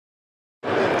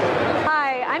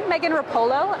I'm Megan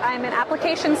Rapolo. I'm an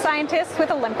application scientist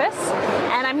with Olympus,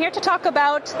 and I'm here to talk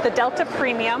about the Delta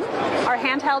Premium, our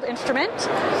handheld instrument.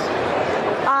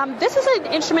 This is an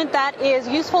instrument that is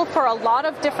useful for a lot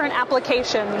of different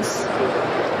applications.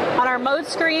 On our mode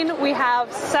screen, we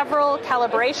have several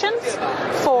calibrations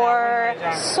for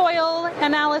soil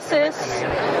analysis,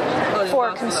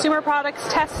 for consumer products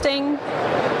testing,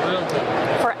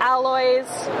 for alloys.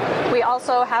 We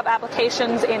also have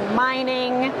applications in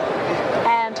mining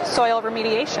and soil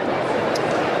remediation.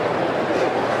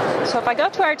 So if I go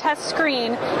to our test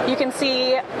screen, you can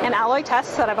see an alloy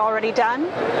test that I've already done.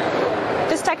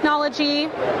 This technology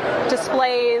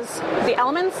displays the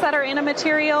elements that are in a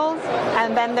material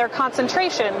and then their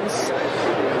concentrations.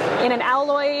 In an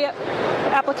alloy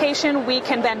application, we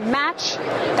can then match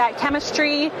that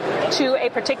chemistry to a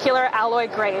particular alloy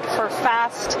grade for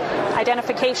fast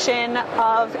identification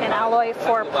of an alloy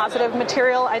for positive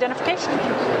material identification.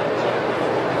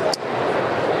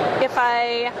 If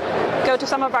I go to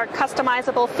some of our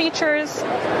customizable features,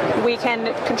 we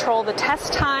can control the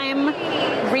test time,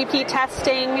 repeat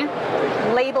testing,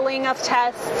 labeling of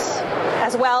tests,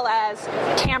 as well as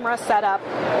camera setup.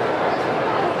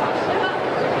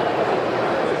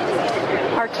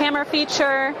 Our camera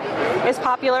feature is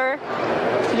popular.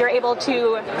 You're able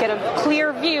to get a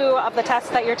clear view of the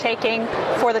test that you're taking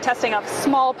for the testing of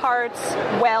small parts,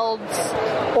 welds,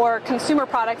 or consumer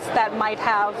products that might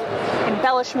have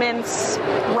embellishments,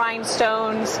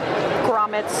 rhinestones,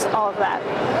 grommets, all of that.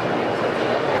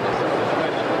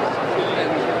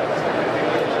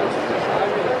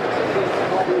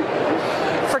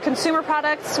 For consumer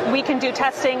products, we can do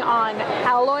testing on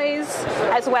alloys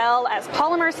as well as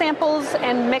polymer samples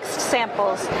and mixed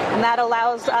samples, and that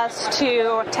allows us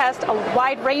to test a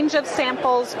wide range of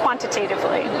samples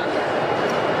quantitatively.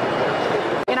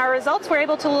 In our results, we're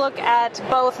able to look at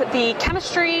both the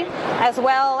chemistry as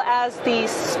well as the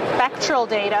spectral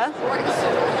data.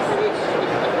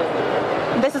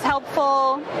 This is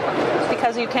helpful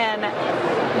because you can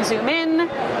zoom in,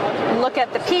 look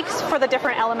at the peaks for the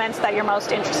different elements that you're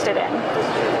most interested in.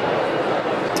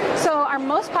 So our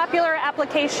most popular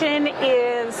application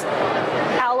is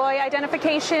alloy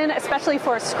identification, especially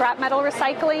for scrap metal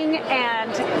recycling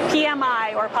and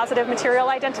PMI, or positive material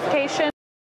identification.